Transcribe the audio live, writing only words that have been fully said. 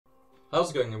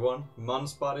How's it going, everyone?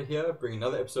 Mountainspyder here, bringing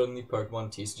another episode in the Pokemon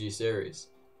TCG series.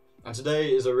 And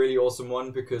today is a really awesome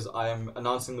one because I am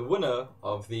announcing the winner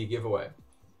of the giveaway.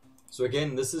 So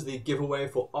again, this is the giveaway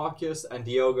for Arceus and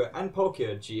Dialga and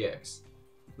Palkia GX.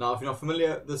 Now, if you're not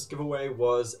familiar, this giveaway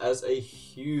was as a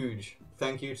huge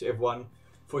thank you to everyone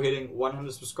for hitting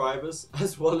 100 subscribers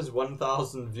as well as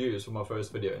 1,000 views for my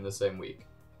first video in the same week.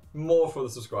 More for the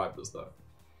subscribers though.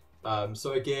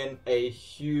 So again, a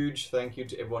huge thank you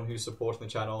to everyone who's supporting the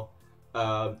channel.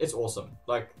 It's awesome.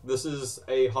 Like, this is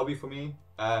a hobby for me,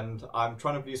 and I'm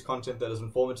trying to produce content that is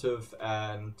informative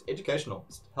and educational,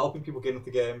 helping people get into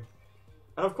the game,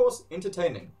 and of course,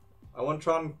 entertaining. I want to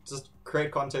try and just create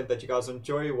content that you guys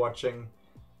enjoy watching,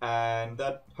 and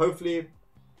that hopefully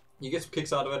you get some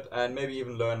kicks out of it, and maybe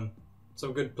even learn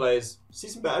some good plays, see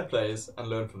some bad plays, and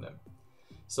learn from them.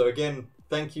 So again,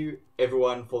 thank you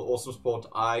everyone for the awesome support.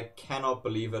 I cannot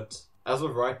believe it. As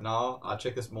of right now, I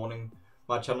checked this morning,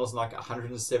 my channel's like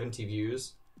 170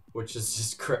 views, which is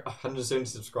just 170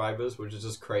 subscribers, which is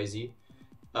just crazy.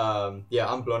 Yeah,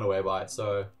 I'm blown away by it.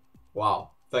 So,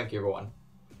 wow, thank you everyone.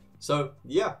 So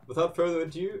yeah, without further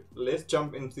ado, let's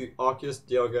jump into the Arceus,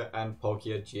 Dialga, and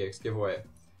Palkia GX giveaway.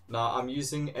 Now, I'm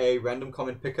using a random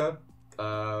comment picker,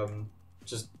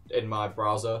 just in my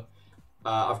browser.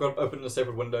 I've got it open in a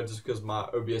separate window just because my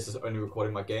OBS is only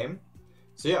recording my game.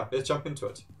 So yeah, let's jump into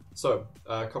it. So,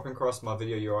 copying across my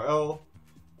video URL.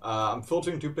 I'm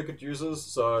filtering duplicate users,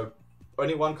 so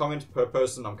only one comment per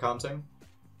person I'm counting.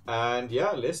 And yeah,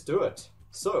 let's do it.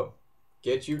 So,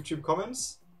 get YouTube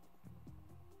comments.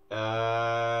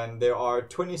 And there are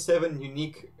 27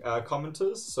 unique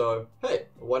commenters, so hey,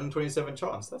 1 in 27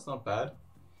 chance, that's not bad.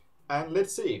 And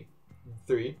let's see.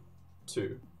 3,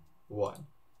 2, 1.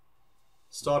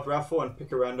 Start raffle and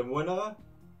pick a random winner,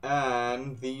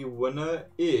 and the winner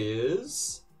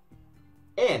is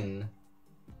N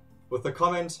with the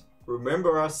comment,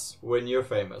 "Remember us when you're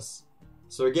famous."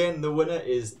 So again, the winner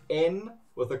is N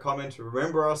with the comment,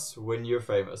 "Remember us when you're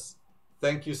famous."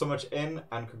 Thank you so much, N,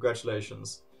 and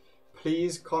congratulations.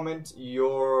 Please comment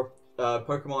your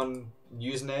Pokemon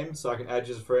username so I can add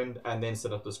you as a friend and then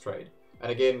set up this trade. And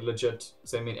again, legit,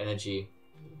 send me an energy,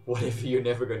 whatever you're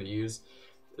never going to use.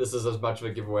 This is as much of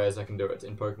a giveaway as I can do it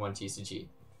in Pokemon TCG.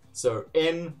 So,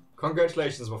 N,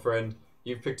 congratulations, my friend.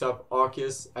 You've picked up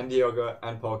Arceus and Dialga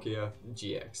and Palkia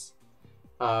GX.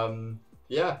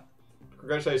 Yeah,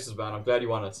 congratulations, man. I'm glad you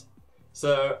won it.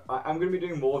 So, I'm going to be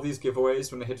doing more of these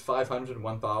giveaways when I hit 500 and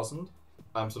 1,000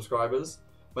 subscribers.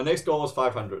 My next goal is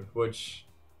 500, which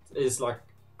is like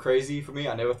crazy for me.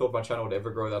 I never thought my channel would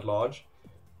ever grow that large.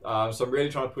 So I'm really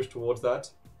trying to push towards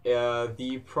that.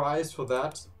 The prize for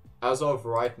that, as of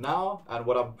right now, and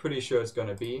what I'm pretty sure it's going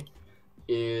to be,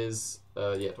 is,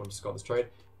 yeah, don't discard this trade.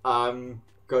 I'm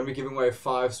going to be giving away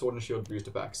 5 Sword and Shield booster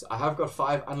packs. I have got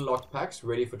 5 unlocked packs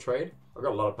ready for trade. I've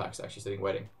got a lot of packs actually sitting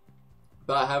waiting.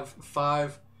 But I have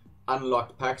 5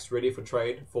 unlocked packs ready for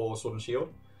trade for Sword and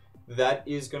Shield. That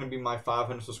is going to be my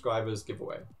 500 subscribers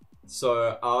giveaway.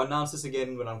 So I'll announce this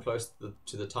again when I'm close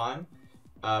to the time.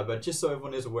 But just so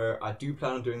everyone is aware, I do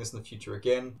plan on doing this in the future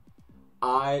again.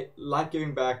 I like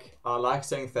giving back. I like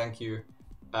saying thank you.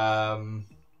 And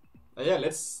yeah,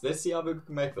 let's see how big we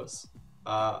can make this.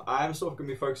 I am sort of going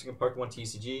to be focusing on Pokemon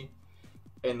TCG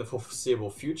in the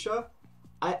foreseeable future.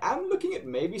 I am looking at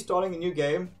maybe starting a new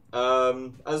game.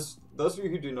 As those of you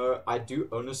who do know, I do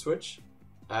own a Switch.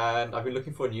 And I've been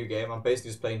looking for a new game. I'm basically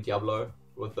just playing Diablo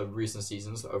with the recent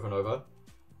seasons over and over.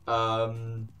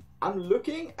 I'm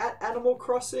looking at Animal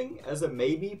Crossing as a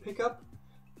maybe pickup.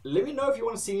 Let me know if you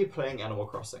want to see me playing Animal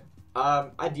Crossing.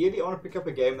 Ideally, I want to pick up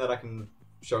a game that I can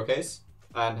showcase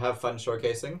and have fun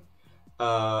showcasing.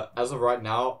 As of right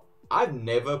now, I've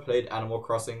never played Animal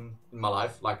Crossing in my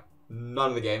life. Like, none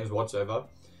of the games whatsoever.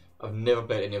 I've never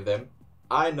played any of them.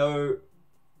 I know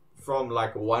from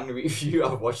like one review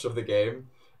I've watched of the game,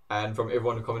 and from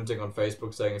everyone commenting on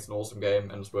Facebook saying it's an awesome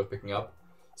game and it's worth picking up.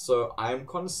 So I'm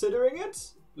considering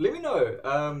it. Let me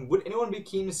know. Would anyone be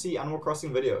keen to see Animal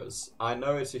Crossing videos? I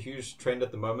know it's a huge trend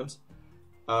at the moment.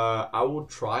 I will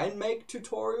try and make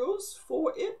tutorials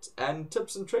for it and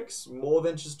tips and tricks more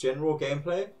than just general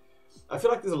gameplay. I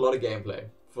feel like there's a lot of gameplay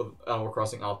for Animal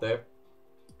Crossing out there.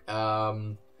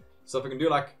 So if I can do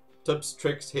like tips,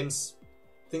 tricks, hints,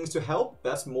 things to help,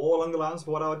 that's more along the lines of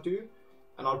what I would do.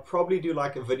 And I'd probably do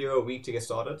like a video a week to get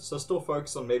started. So still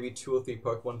focus on maybe 2 or 3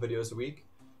 Pokemon videos a week.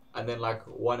 And then like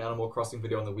 1 Animal Crossing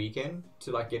video on the weekend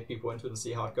to like get people into it and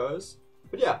see how it goes.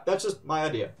 But yeah, that's just my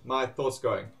idea, my thoughts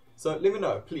going. So let me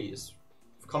know, please.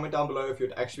 Comment down below if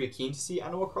you'd actually be keen to see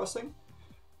Animal Crossing.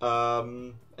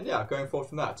 And yeah, going forward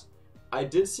from that. I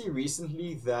did see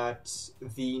recently that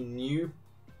the new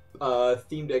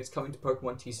theme decks coming to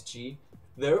Pokemon TCG.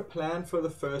 They're planned for the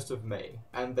 1st of May,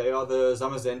 and they are the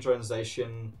Zamazenta and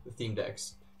Zacian theme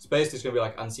decks. So basically it's going to be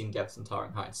like Unseen Depths and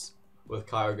Towering Heights with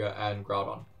Kyogre and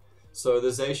Groudon. So the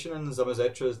Zacian and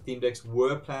Zamazenta theme decks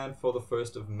were planned for the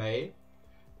 1st of May.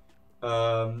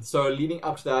 So leading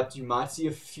up to that, you might see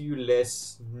a few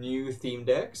less new theme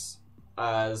decks,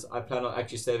 as I plan on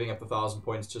actually saving up the 1,000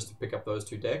 points just to pick up those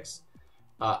 2 decks.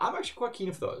 I'm actually quite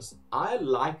keen for those. I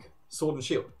like Sword and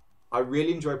Shield. I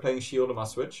really enjoy playing Shield on my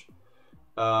Switch.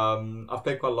 I've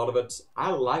played quite a lot of it.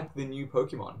 I like the new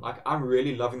Pokemon. Like, I'm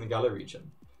really loving the Galar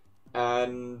region.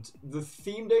 And the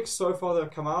theme decks so far that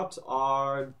have come out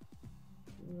are...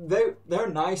 They're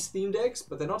nice theme decks,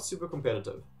 but they're not super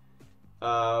competitive.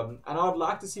 And I'd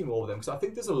like to see more of them, because I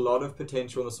think there's a lot of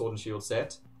potential in the Sword and Shield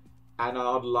set. And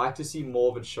I'd like to see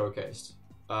more of it showcased.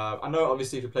 I know,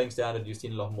 obviously, if you're playing Standard, you've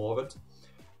seen a lot more of it.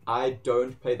 I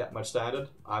don't play that much Standard.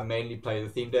 I mainly play the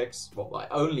theme decks. Well, I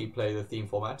only play the theme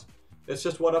format. It's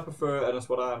just what I prefer, and it's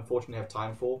what I unfortunately have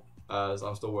time for, as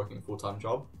I'm still working a full-time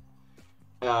job.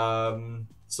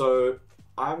 So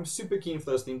I'm super keen for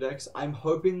those theme decks. I'm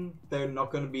hoping they're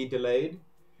not going to be delayed.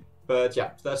 But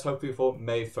yeah, that's hopefully for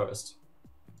May 1st.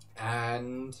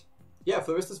 And yeah,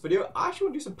 for the rest of this video, I actually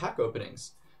want to do some pack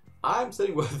openings. I'm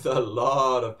sitting with a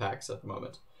lot of packs at the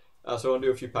moment. So I want to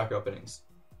do a few pack openings.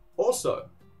 Also,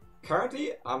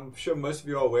 currently, I'm sure most of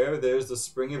you are aware, there's the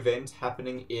spring event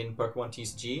happening in Pokemon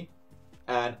TCG.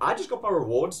 And I just got my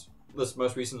rewards, this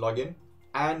most recent login.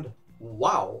 And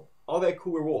wow, are they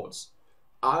cool rewards.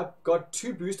 I got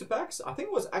 2 booster packs. I think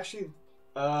it was actually,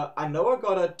 I know I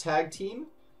got a tag team.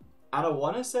 And I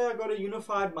want to say I got a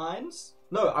Unified Minds.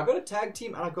 No, I got a tag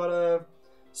team and I got a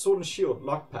Sword and Shield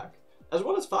lock pack. As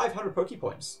well as 500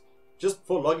 Pokepoints, just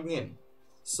for logging in.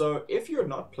 So if you're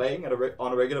not playing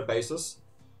on a regular basis,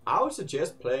 I would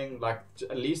suggest playing like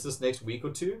at least this next week or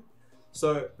 2.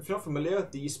 So if you're not familiar,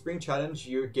 the Spring Challenge,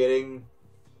 you're getting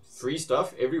free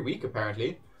stuff every week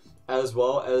apparently, as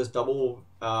well as double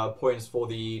points for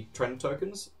the trainer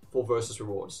tokens for versus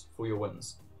rewards for your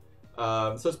wins.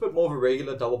 So it's a bit more of a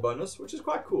regular double bonus, which is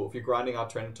quite cool if you're grinding out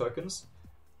trainer tokens.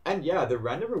 And yeah, the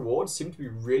random rewards seem to be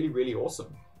really, really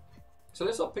awesome. So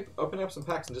let's open up some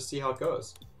packs and just see how it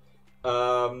goes.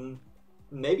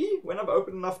 Maybe when I've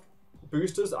opened enough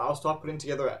boosters, I'll start putting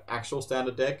together an actual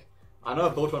standard deck. I know I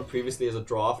built one previously as a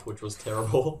draft, which was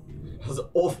terrible. It was an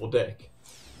awful deck.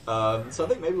 So I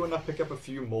think maybe when I pick up a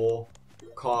few more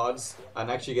cards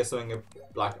and actually get something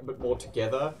like a bit more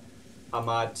together, I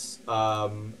might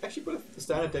actually put the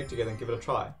standard deck together and give it a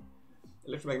try.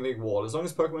 Electromagnetic Wall. As long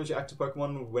as Pokemon is your active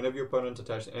Pokemon, whenever your opponent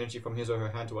attaches energy from his or her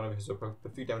hand to one of his or her,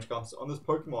 put 3 damage counters on this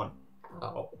Pokemon.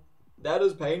 Ow. That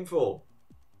is painful.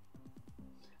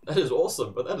 That is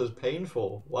awesome, but that is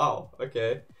painful. Wow,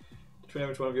 okay. 2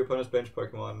 damage to one of your opponent's bench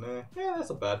Pokemon. Yeah, that's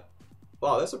not bad.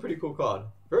 Wow, that's a pretty cool card.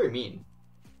 Very mean.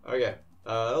 Okay,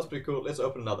 that was pretty cool. Let's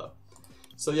open another.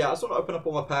 So yeah, I just want to open up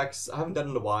all my packs. I haven't done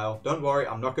it in a while. Don't worry,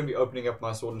 I'm not going to be opening up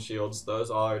my Sword and Shields.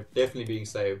 Those are definitely being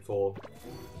saved for...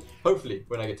 hopefully,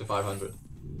 when I get to 500.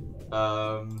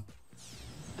 I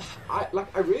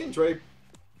really enjoy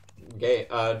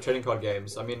trading card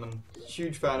games. I mean, I'm a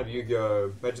huge fan of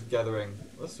Yu-Gi-Oh!, Magic the Gathering.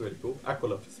 This is really cool.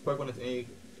 Aqualift. This Pokemon has any...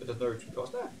 it has no retreat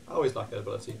cost. I always like that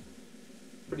ability.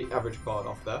 Pretty average card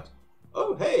off that.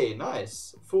 Oh, hey,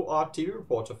 nice. Full art TV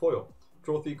reporter foil.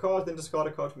 Draw 3 cards, then discard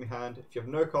a card from your hand. If you have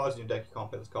no cards in your deck, you can't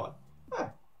play this card.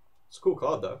 It's a cool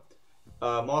card though.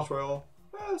 Mars Royal.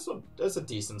 That's a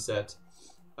decent set.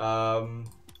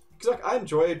 Because like I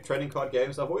enjoy trading card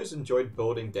games. I've always enjoyed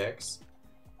building decks.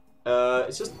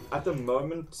 It's just at the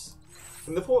moment,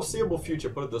 in the foreseeable future,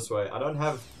 put it this way, I don't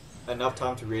have enough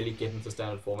time to really get into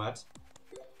standard format.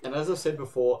 And as I've said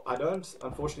before, I don't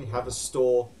unfortunately have a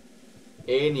store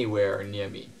anywhere near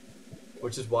me,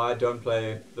 which is why I don't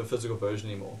play the physical version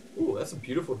anymore. Ooh, that's a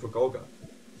beautiful Dragolga.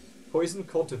 Poison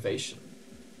Cultivation.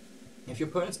 If your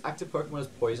opponent's active Pokemon is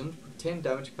poisoned, put 10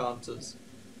 damage counters.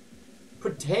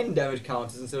 Put 10 damage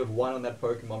counters instead of 1 on that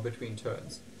Pokemon between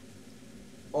turns.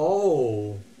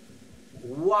 Oh.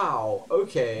 Wow.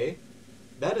 Okay.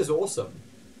 That is awesome.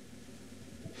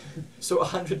 So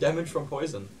 100 damage from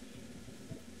poison.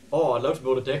 Oh, I'd love to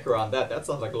build a deck around that. That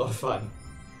sounds like a lot of fun.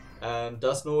 And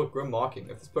Dusknoir Grim Marking.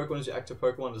 If this Pokemon is your active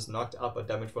Pokemon is knocked out by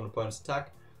damage from an opponent's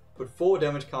attack, put 4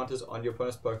 damage counters on your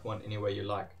opponent's Pokemon any way you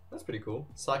like. That's pretty cool.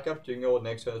 Psych Up during your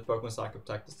next turn, this Pokemon Psych Up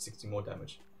attack does 60 more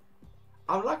damage.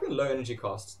 I'm liking the low energy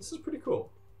costs. This is pretty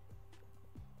cool.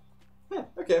 Yeah,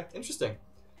 okay, interesting.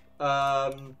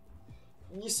 So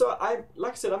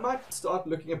like I said, I might start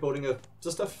looking at building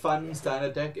just a fun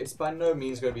standard deck. It's by no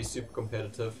means going to be super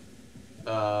competitive.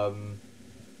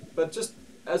 But just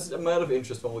as a matter of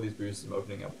interest from all these boosters I'm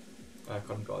opening up.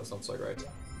 Cotton Guard, it's not so great.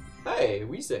 Hey,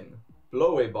 Weezing.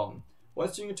 Blowaway Bomb.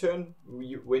 Once during your turn,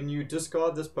 when you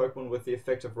discard this Pokemon with the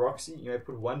effect of Roxy, you may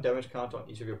put 1 damage count on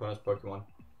each of your opponent's Pokemon.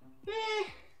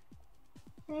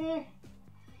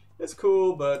 It's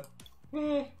cool, but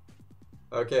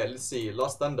okay, let's see.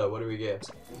 Lost Thunder, what do we get?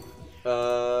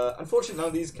 Unfortunately, none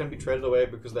of these can be traded away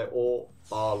because they all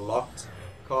are locked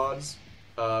cards.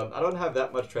 I don't have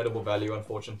that much tradable value,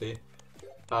 unfortunately.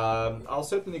 I'll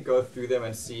certainly go through them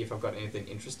and see if I've got anything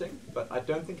interesting, but I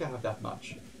don't think I have that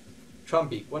much.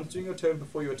 Trumpy. Once during your turn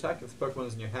before you attack, if the Pokemon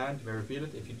is in your hand, you may reveal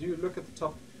it. If you do, look at the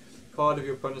top card of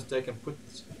your opponent's deck and put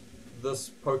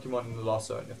this Pokemon in the lost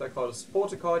zone. If that card is a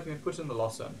supporter card, you may put it in the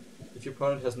lost zone. If your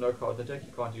opponent has no card in the deck,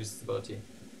 you can't use this ability.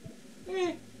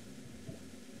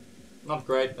 Not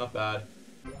great, not bad,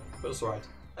 but it's alright.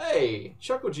 Hey!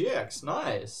 Shuckle GX,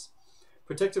 nice!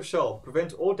 Protective Shell.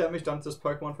 Prevent all damage done to this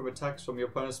Pokemon from attacks from your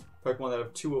opponent's Pokemon that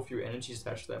have 2 or fewer energies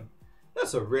attached to them.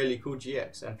 That's a really cool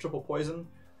GX. And Triple Poison.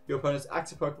 Your opponent's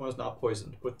active Pokemon is now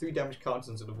poisoned. Put 3 damage counts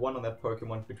instead of 1 on that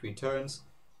Pokemon between turns.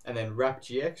 And then Wrap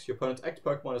GX. Your opponent's active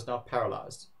Pokemon is now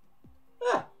paralyzed.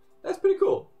 Ah, that's pretty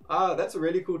cool. That's a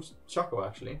really cool Shuckle,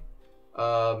 actually.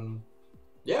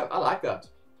 Yeah, I like that.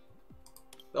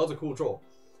 That was a cool draw.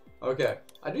 Okay,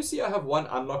 I do see I have 1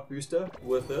 unlock booster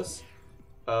with this.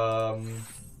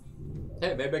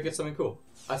 Hey, maybe I get something cool.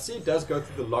 I see it does go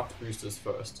through the locked boosters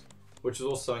first, which is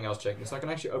also something I was checking. So I can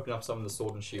actually open up some of the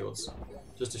Sword and Shields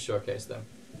just to showcase them.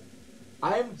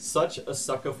 I'm such a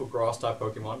sucker for grass type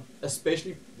Pokemon,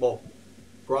 especially, well,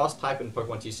 grass type in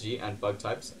Pokemon TCG and bug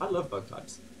types. I love bug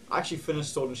types. I actually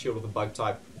finished Sword and Shield with a bug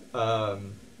type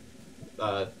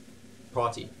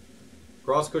party.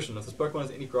 Grass Cushion. If this Pokemon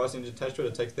has any grass energy attached to it,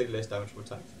 it takes 30 less damage from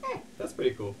attack. That's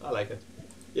pretty cool. I like it.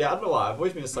 Yeah, I don't know why. I've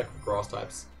always been a sucker for grass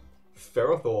types.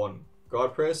 Ferrothorn.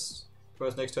 Guard Press.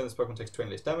 First next turn, this Pokemon takes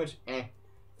 20 less damage.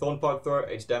 Thorn Pod Throw,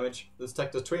 8 damage. This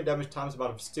attack does 20 damage times the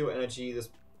amount of steel energy this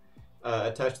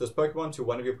attached to this Pokemon to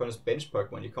one of your opponent's bench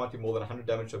Pokemon. You can't do more than 100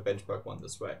 damage to a bench Pokemon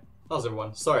this way. How's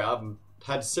everyone? Sorry, I've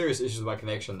had serious issues with my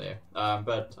connection there.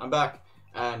 But I'm back,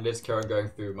 and let's carry on going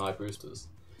through my boosters.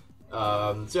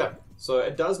 So yeah, so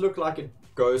it does look like it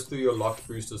goes through your locked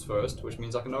boosters first, which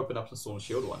means I can open up some Sword and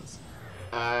Shield ones.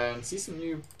 And see some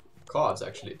new cards,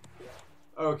 actually.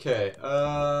 Okay,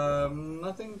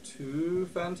 nothing too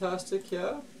fantastic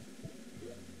here.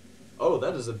 Oh,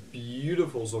 that is a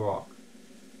beautiful Zorok.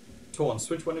 Taunt.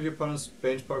 Switch one of your opponent's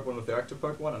bench Pokemon with their active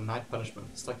Pokemon and Night Punishment.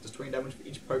 This attack does 20 damage for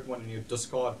each Pokemon in your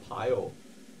discard pile.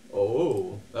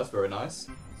 Oh, that's very nice.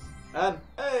 And,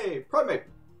 hey, Primate!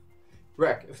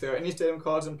 Wreck. If there are any stadium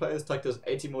cards in play, this attack does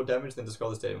 80 more damage than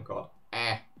discard the stadium card.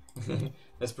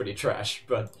 That's pretty trash,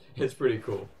 but it's pretty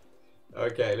cool.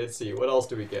 Okay, let's see. What else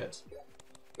do we get?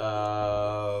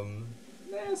 Some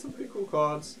pretty cool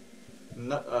cards.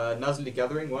 Nuzzly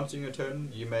Gathering. Once during your turn,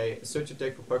 you may search your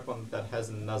deck for Pokemon that has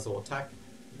a Nuzzle attack,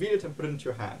 reveal it and put it into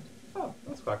your hand. Oh,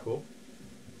 that's quite cool.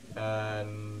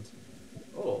 And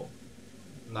oh,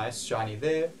 nice shiny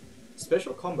there.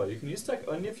 Special combo. You can use this attack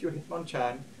only if your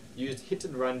Hitmonchan used Hit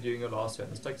and Run during your last turn.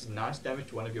 This attack does nice damage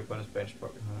to one of your opponent's bench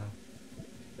Pokemon.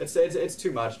 It's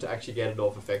too much to actually get it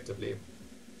off effectively.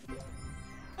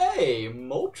 Hey,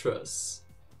 Moltres.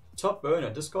 Top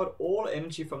burner. Discard all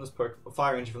energy from this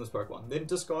fire energy from this Pokemon. Then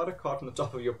discard a card from the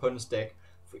top of your opponent's deck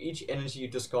for each energy you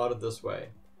discarded this way.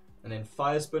 And then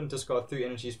Fire Spin. Discard 3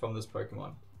 energies from this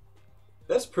Pokemon.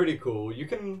 That's pretty cool. You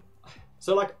can.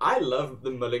 So like, I love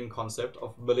the milling concept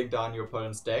of milling down your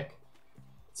opponent's deck.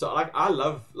 So like, I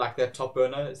love like that top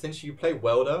burner. Essentially, you play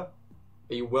Welder.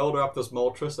 You welder up this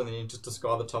Moltres and then you just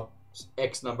discard the top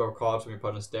X number of cards from your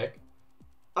opponent's deck.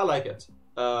 I like it.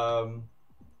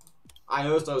 I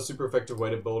know it's not a super effective way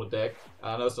to build a deck.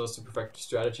 I know it's not a super effective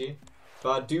strategy,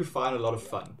 but I do find a lot of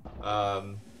fun.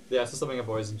 Yeah, it's just something I've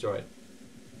always enjoyed.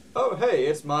 Oh, hey,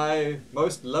 it's my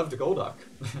most loved Golduck.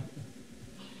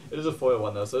 It is a foil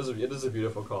one though, so it is a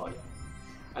beautiful card.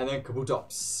 And then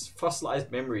Kabutops, Fossilized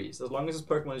Memories. As long as this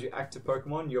Pokemon is your active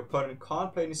Pokemon, your opponent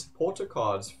can't play any supporter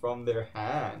cards from their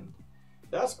hand.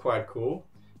 That's quite cool.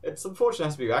 It's unfortunate it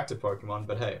has to be your active Pokemon,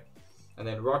 but hey. And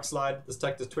then Rock Slide. This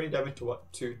attack does 20 damage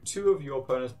to 2 of your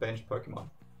opponent's bench Pokemon.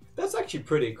 That's actually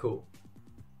pretty cool.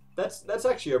 That's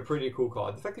actually a pretty cool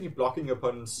card. The fact that you're blocking your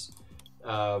opponent's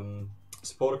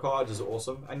supporter cards is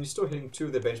awesome, and you're still hitting 2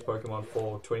 of their bench Pokemon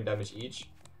for 20 damage each.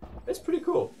 It's pretty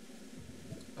cool.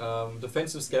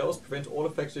 Defensive Scales. Prevent all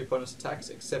effects of your opponent's attacks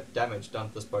except damage done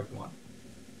to this Pokemon.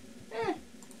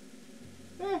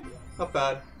 Not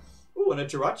bad. Ooh, and a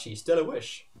Jirachi, Stellar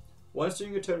Wish. Once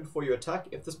during your turn before you attack,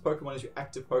 if this Pokemon is your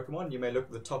active Pokemon, you may look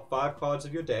at the top 5 cards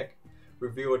of your deck.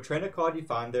 reveal a trainer card you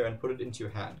find there and put it into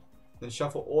your hand. Then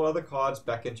shuffle all other cards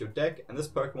back into your deck, and this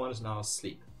Pokemon is now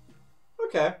asleep.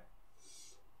 Okay.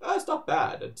 That's not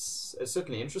bad. It's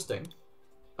certainly interesting.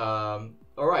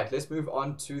 Alright, let's move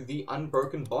on to the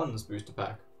Unbroken Bonds booster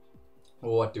pack.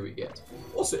 What do we get?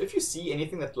 Also, if you see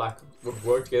anything that like would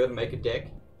work together to make a deck,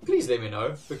 please let me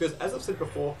know, because as I've said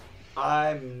before,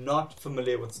 I'm not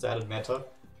familiar with standard meta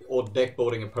or deck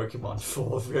building in Pokemon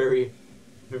for a very,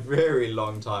 very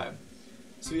long time.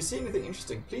 So if you see anything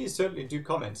interesting, please certainly do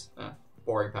comment.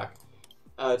 Boring pack.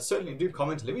 Certainly do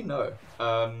comment, let me know.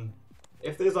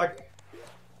 If there's like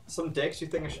some decks you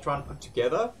think I should try and put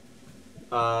together,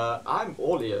 I'm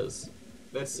all ears.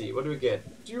 Let's see, what do we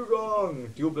get?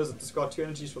 Dugong! Dual Blizzard. Discard 2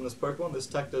 energies from this Pokemon. This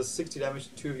attack does 60 damage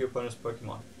to 2 of your opponent's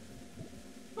Pokemon.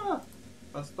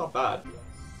 That's not bad.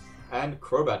 And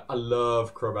Crobat. I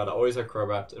love Crobat. I always have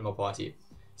Crobat in my party.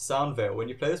 Sound Veil. When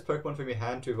you play this Pokemon from your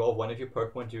hand to evolve one of your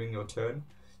Pokemon during your turn,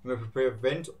 you may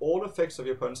prevent all effects of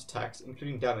your opponent's attacks,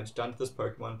 including damage, done to this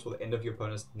Pokemon until the end of your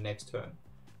opponent's next turn.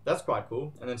 That's quite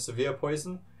cool. And then Severe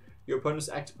Poison. Your opponent's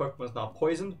active Pokemon is now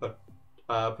poisoned, but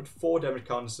put 4 damage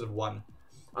counters instead of 1.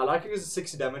 I like it because it's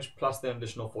 60 damage plus the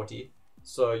additional 40.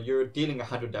 So you're dealing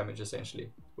 100 damage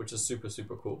essentially, which is super,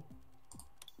 super cool.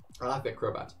 I like that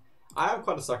Crobat. I am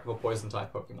quite a sucker for poison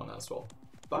type Pokemon as well.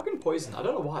 Bug and Poison, I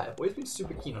don't know why. I've always been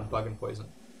super keen on Bug and Poison.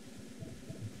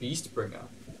 Beastbringer.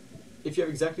 If you have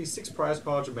exactly 6 prize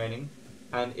cards remaining,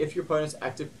 and if your opponent's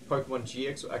active Pokemon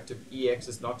GX or active EX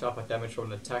is knocked out by damage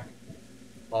from an attack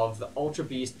of the Ultra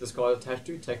Beast this card is attached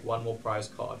to, take 1 more prize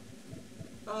card.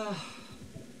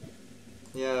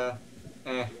 Yeah.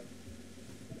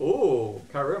 Oh,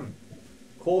 Karim.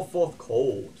 Call forth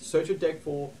Cold. Search your deck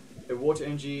for a Water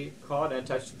Energy card and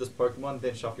attach it to this Pokemon,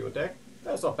 then shuffle your deck.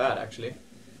 That's not bad, actually.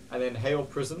 And then Hail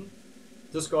Prison.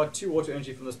 Discard 2 Water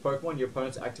Energy from this Pokemon. Your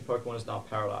opponent's active Pokemon is now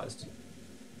paralyzed.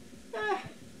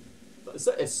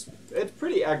 It's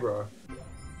pretty aggro.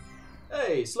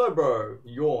 Hey, Slowbro.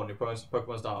 Yawn. Your opponent's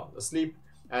Pokemon is now asleep.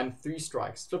 And 3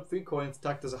 strikes. Flip 3 coins.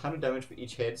 Attack does 100 damage for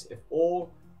each heads. If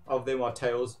all of them are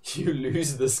tails, you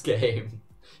lose this game.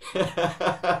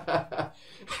 I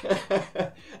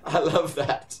love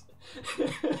that.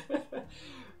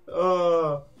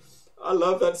 Oh, I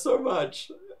love that so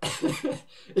much.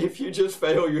 If you just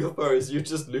fail your foes, you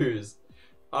just lose.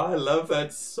 I love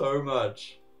that so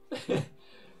much.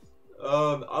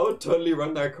 I would totally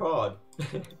run that card.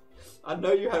 I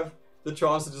know you have the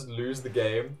chance to just lose the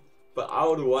game, but I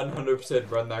would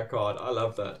 100% run that card. I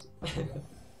love that.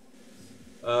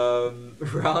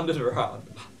 Round and round.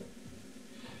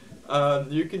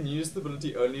 You can use the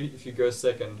ability only if you go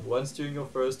second. Once during your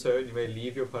first turn, you may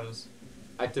leave your opponent's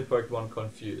active Pokemon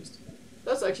confused.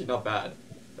 That's actually not bad.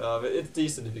 It's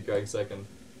decent if you're going second.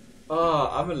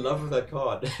 I'm in love with that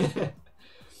card.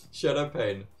 Shadow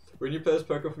Pain. When you play this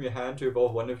Pokemon from your hand to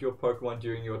evolve one of your Pokemon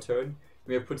during your turn,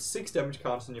 you may put 6 damage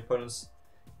counters on your opponent's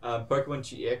Pokemon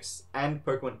GX and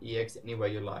Pokemon EX any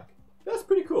way you like. That's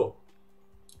pretty cool.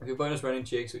 If your opponent's running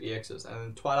GX or EXs. And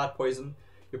then Twilight Poison.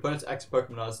 Your opponent's active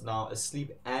Pokemon is now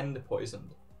asleep and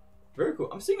poisoned. Very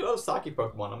cool. I'm seeing a lot of Psychic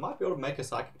Pokemon. I might be able to make a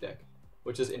Psychic deck,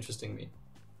 which is interesting me.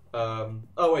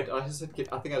 Oh wait, I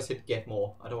think I just hit get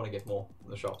more. I don't want to get more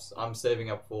in the shops. I'm saving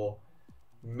up for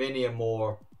many a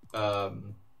more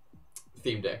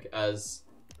theme deck. As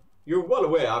you're well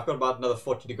aware, I've got about another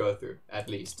 40 to go through, at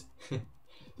least. So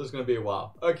it's going to be a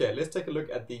while. Okay, let's take a look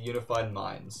at the Unified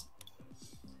Minds.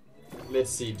 Let's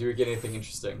see, do we get anything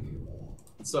interesting?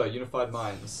 So, Unified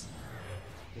Minds.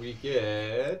 We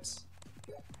get...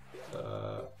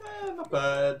 not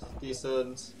bad.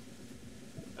 Decent.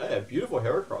 Beautiful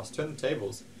Heracross. Turn the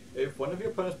tables. If one of your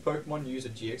opponent's Pokemon use a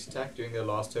GX attack during their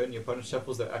last turn, your opponent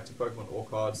shuffles their active Pokemon or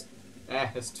cards.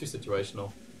 It's too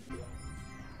situational.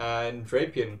 And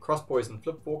Drapion. Cross Poison.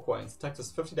 Flip 4 coins. Attack does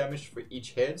 50 damage for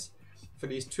each heads. For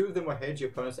these 2 of them were heads,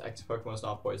 your opponent's active Pokemon is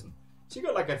now poisoned. So you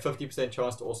got like a 50%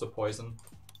 chance to also poison.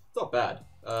 It's not bad.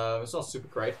 It's not super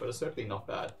great, but it's certainly not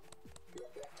bad.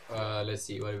 Let's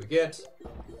see, what do we get?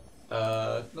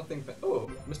 Nothing.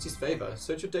 Oh, Misty's Favor.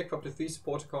 Search your deck for up to 3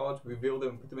 supporter cards, reveal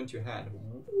them, put them into your hand.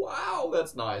 Wow,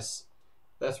 that's nice.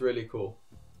 That's really cool.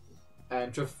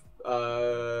 And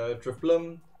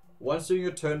Drifblim. Once during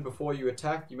your turn before you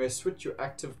attack, you may switch your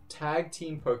active tag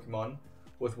team Pokemon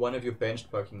with one of your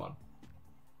benched Pokemon.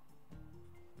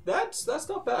 That's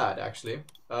not bad, actually.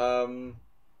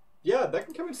 Yeah, that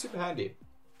can come in super handy.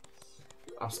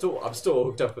 I'm still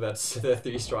hooked up with that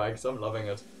 3 strikes. I'm loving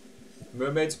it.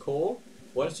 Mermaid's Call.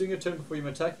 Once during your turn before you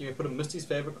attack, you may put a Misty's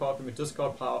Favor card from your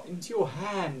discard pile into your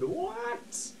hand.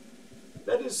 What?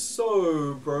 That is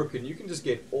so broken. You can just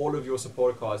get all of your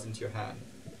supporter cards into your hand.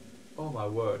 Oh my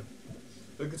word.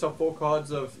 Look at the top 4 cards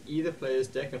of either player's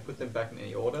deck and put them back in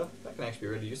any order. That can actually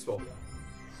be really useful.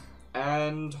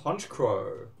 And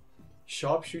Honchcrow.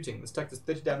 Sharp Shooting. This attack does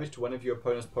 30 damage to one of your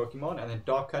opponent's Pokemon, and then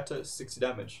Dark Cutter 60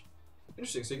 damage.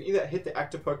 Interesting. So you can either hit the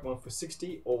active Pokemon for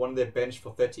 60 or one of their bench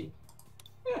for 30.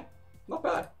 Yeah, not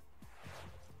bad.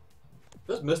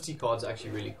 Those Misty cards are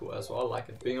actually really cool as well. I like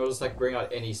it. Being able to just like bring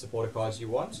out any supporter cards you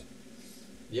want.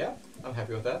 Yeah, I'm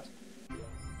happy with that.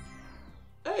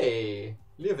 Hey,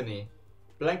 Livany.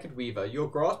 Blanket Weaver. Your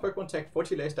grass Pokemon take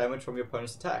 40 less damage from your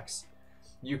opponent's attacks.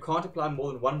 You can't apply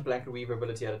more than one Blanket Weaver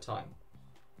ability at a time.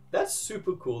 That's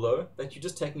super cool though, that you're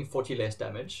just taking 40 less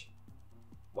damage.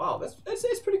 Wow, that's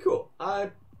pretty cool. I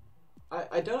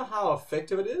don't know how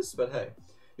effective it is, but hey.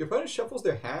 Your opponent shuffles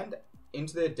their hand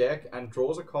into their deck and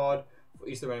draws a card for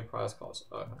each of the remaining prize cards.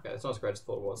 Oh, okay, that's not as great as I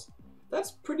thought it was. That's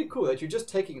pretty cool that you're just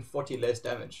taking 40 less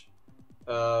damage.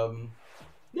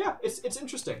 Yeah, it's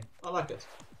interesting. I like it.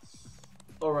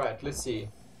 Alright, let's see.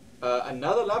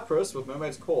 Another Lapras with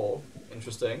Mermaid's Call.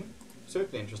 Interesting.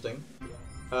 Certainly interesting.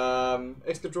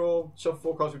 Extra draw, shuffle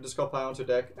 4 cards with discard pile onto your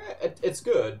deck. It's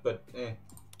good, but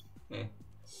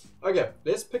Okay,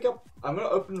 let's pick up. I'm going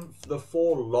to open the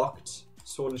 4 locked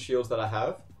Sword and Shields that I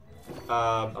have.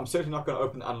 I'm certainly not going to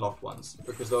open the unlocked ones,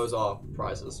 because those are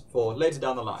prizes for later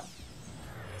down the line.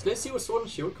 So let's see what Sword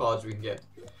and Shield cards we can get.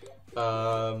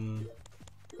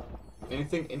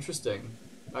 Anything interesting?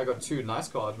 I got 2 nice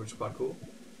cards, which is quite cool.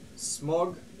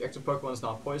 Smog, the active Pokemon is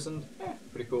now poisoned.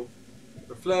 Pretty cool.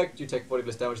 Reflect, you take 40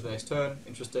 less damage the next turn.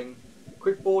 Interesting.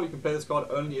 Quick Ball, you can play this card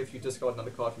only if you discard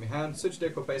another card from your hand. Search your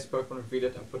deck for basic Pokemon, reveal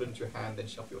it, and put it into your hand, then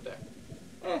shuffle your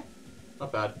deck.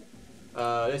 Not bad.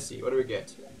 Let's see, what do we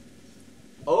get?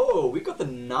 Oh, we got the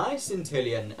nice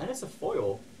Inteleon, and it's a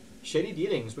foil. Shady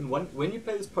Dealings. When you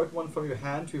play this Pokemon from your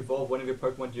hand to evolve one of your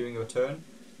Pokemon during your turn,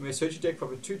 you may search your deck for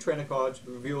up to 2 trainer cards,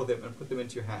 reveal them, and put them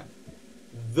into your hand.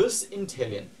 This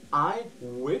Inteleon, I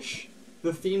wish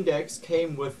the theme decks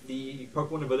came with the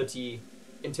Pokemon ability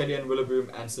Inteleon, Rillaboom,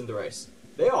 and Cinderace.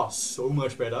 They are so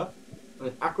much better. And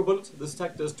then Aqua Bullet, this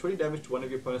attack does 20 damage to one of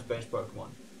your opponent's bench Pokemon.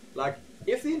 Like,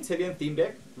 if the Inteleon theme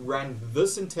deck ran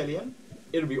this Inteleon,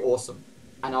 it would be awesome.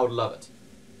 And I would love it.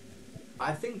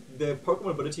 I think the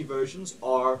Pokemon ability versions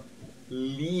are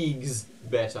leagues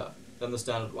better than the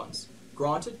standard ones.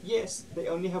 Granted, yes, they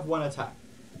only have 1 attack.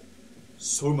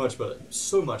 So much better.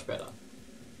 So much better.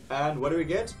 And what do we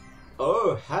get?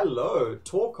 Oh, hello.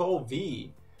 Torkoal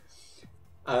V.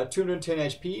 210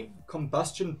 HP.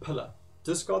 Combustion Pillar.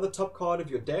 Discard the top card of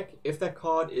your deck. If that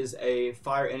card is a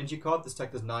fire energy card, this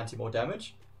attack does 90 more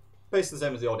damage. Basically the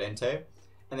same as the old Entei.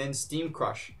 And then Steam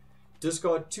Crush.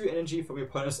 Discard 2 energy from your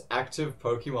opponent's active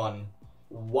Pokemon.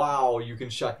 Wow, you can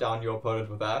shut down your opponent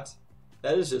with that.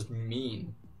 That is just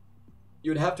mean.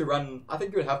 You would have to run, I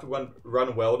think you would have to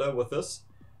run Welder with this.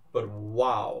 But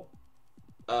wow.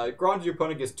 Granted, your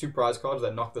opponent gets 2 prize cards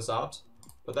that knock this out.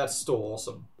 But that's still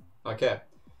awesome. Okay.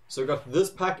 So we've got this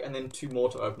pack and then 2 more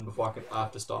to open before I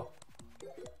have to stop.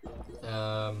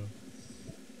 A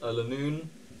Lanoon.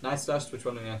 Night Slash, which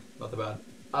one? Yeah, not that bad.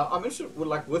 I'm interested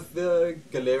with the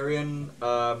Galarian,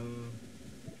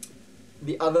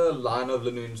 the other line of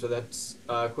Lanoon, so that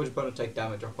cause your opponent take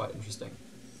damage are quite interesting.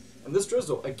 And this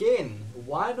Drizzle, again,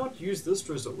 why not use this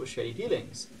Drizzle with Shady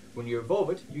Dealings? When you evolve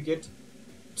it, you get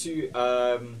to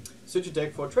search your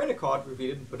deck for a trainer card,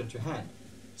 reveal it, and put it into your hand.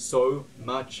 So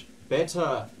much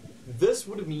better. This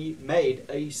would have made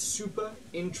a super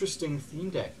interesting theme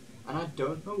deck, and I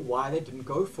don't know why they didn't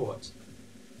go for it.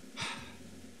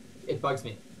 It bugs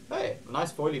me. Hey, a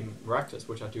nice foily Maractus,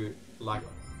 which I do like.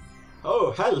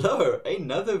 Oh, hello!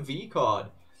 Another V card.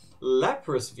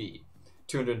 Lapras V.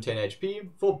 210 HP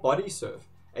for Body Surf.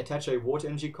 Attach a water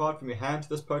energy card from your hand to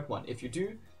this Pokemon. If you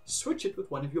do, switch it with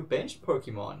one of your bench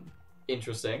Pokemon.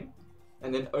 Interesting.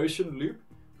 And then Ocean Loop.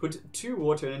 Put 2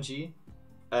 water energy,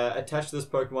 attach this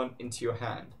Pokemon into your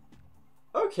hand.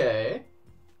 Okay.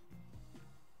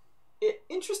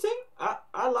 Interesting.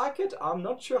 I like it. I'm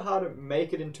not sure how to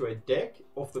make it into a deck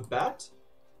off the bat,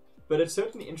 but it's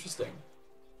certainly interesting.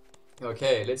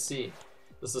 Okay, let's see.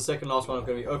 This is the second last one I'm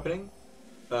going to be opening.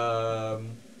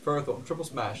 Ferrothorn, Triple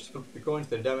Smash. Flip the coins,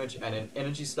 their damage, and an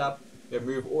Energy Slap.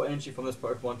 Remove all energy from this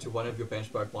Pokemon to one of your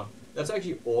bench Pokemon. That's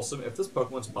actually awesome. If this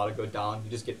Pokemon's about to go down,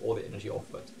 you just get all the energy off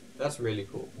of it. That's really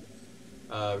cool.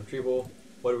 Retrieval.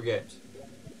 What do we get?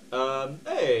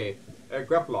 Hey!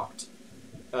 Grapplocked.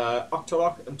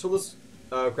 Octolock. Until this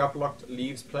Grapplocked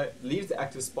leaves the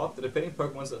active spot, the defending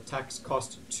Pokemon's attacks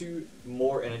cost 2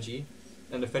 more energy,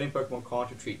 and the defending Pokemon can't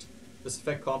retreat. This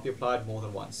effect can't be applied more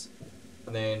than once.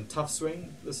 And then Tough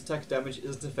Swing. This attack's damage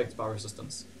isn't affected by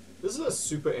resistance. This is a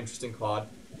super interesting card.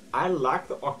 I like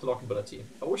the Octolock ability.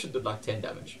 I wish it did like 10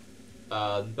 damage.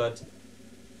 But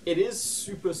it is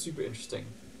super, super interesting.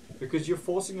 Because you're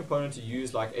forcing your opponent to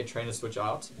use like a trainer switch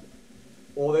out.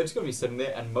 Or they're just going to be sitting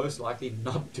there and most likely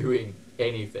not doing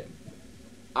anything.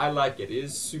 I like it. It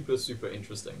is super, super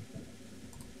interesting.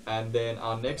 And then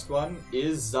our next one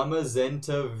is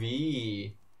Zamazenta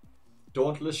V.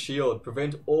 Dauntless Shield.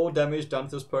 Prevent all damage done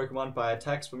to this Pokemon by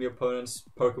attacks from your opponent's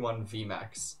Pokemon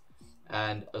VMAX.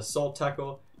 And Assault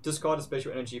Tackle. Discard a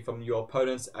special energy from your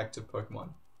opponent's active Pokemon.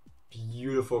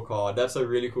 Beautiful card. That's a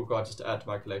really cool card just to add to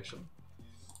my collection.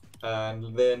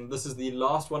 And then this is the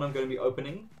last one I'm going to be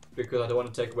opening because I don't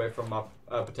want to take away from my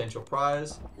potential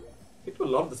prize. Picked a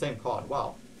lot of the same card.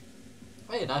 Wow.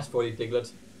 Hey, nice 40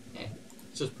 Diglett.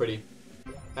 It's just pretty.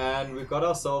 And we've got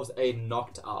ourselves a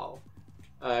Knocked Owl.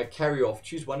 Carry off.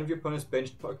 Choose one of your opponent's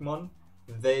benched Pokemon.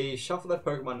 They shuffle that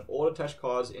Pokemon and all attached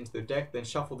cards into their deck. Then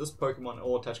shuffle this Pokemon and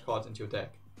all attached cards into your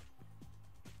deck.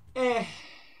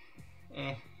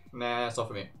 Nah, it's not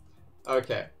for me.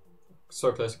 Okay.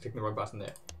 So close to clicking the wrong button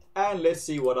there. And let's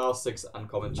see what our 6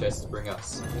 uncommon chests bring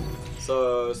us.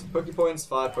 So, some Poke Points,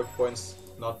 5 Poke Points.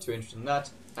 Not too interested in that.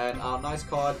 And our nice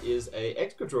card is a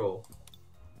Excadrill.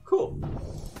 Cool.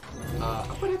 I'm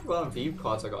quite happy with the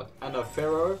cards I got. And a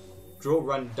Pharaoh, Draw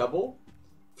Run Double.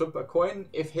 Flip a coin.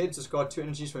 If heads, discard 2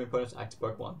 energies from your opponent's active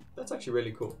Pokemon. That's actually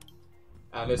really cool.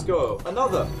 And let's go.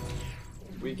 Another.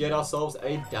 We get ourselves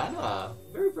a Dana.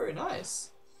 Very, very nice.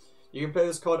 You can play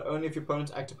this card only if your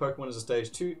opponent's active Pokemon is a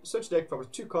stage 2. Search your deck for up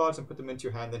to 2 cards and put them into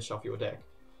your hand, then shuffle your deck.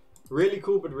 Really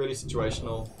cool, but really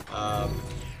situational.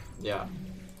 Yeah.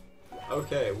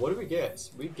 Okay, what do we get?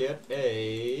 We get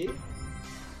a...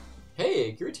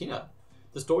 Hey, Giratina.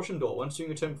 Distortion Door. Once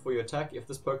during your turn before you attack, if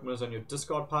this Pokemon is on your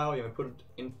discard pile, you may put it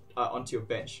in, onto your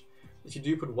bench. If you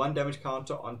do, put 1 damage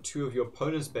counter on 2 of your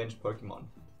opponent's bench Pokemon.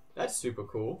 That's super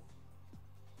cool.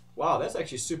 Wow, that's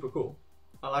actually super cool.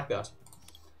 I like that.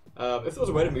 If there was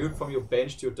a way to move from your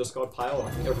bench to your discard pile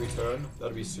like every turn, that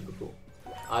would be super cool.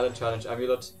 Island Challenge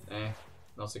Amulet,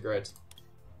 not so great.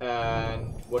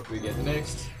 And what do we get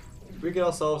next? We get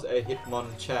ourselves a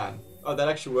Hitmonchan. Oh, that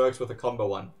actually works with a combo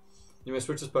one. You may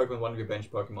switch this Pokemon with one of your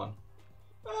bench Pokemon.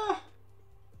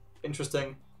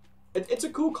 Interesting. It's a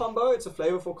cool combo, it's a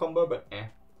flavorful combo, but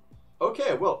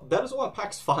Okay, well, that is all my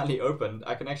packs finally opened.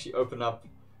 I can actually open up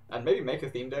and maybe make a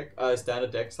theme deck, standard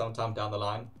deck sometime down the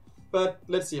line. But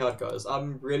let's see how it goes.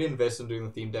 I'm really invested in doing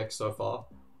the theme deck so far.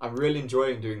 I'm really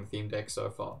enjoying doing the theme deck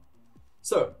so far.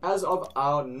 So, as of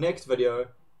our next video,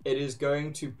 it is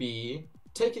going to be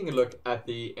taking a look at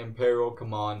the Imperial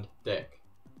Command deck.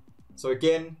 So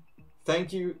again,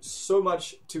 thank you so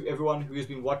much to everyone who has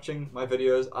been watching my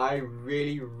videos. I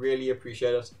really, really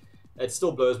appreciate it. It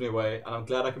still blows me away, and I'm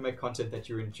glad I can make content that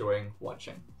you're enjoying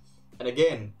watching. And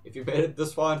again, if you've made it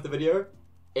this far into the video,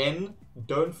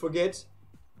 don't forget,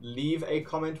 leave a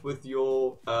comment with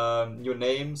your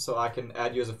name so I can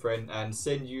add you as a friend and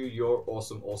send you your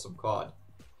awesome, awesome card.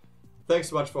 Thanks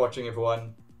so much for watching,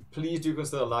 everyone. Please do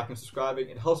consider liking and subscribing.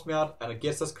 It helps me out and it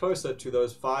gets us closer to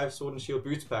those 5 Sword and Shield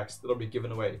boots packs that will be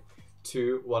given away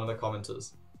to one of the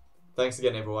commenters. Thanks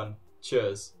again, everyone.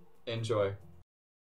 Cheers. Enjoy.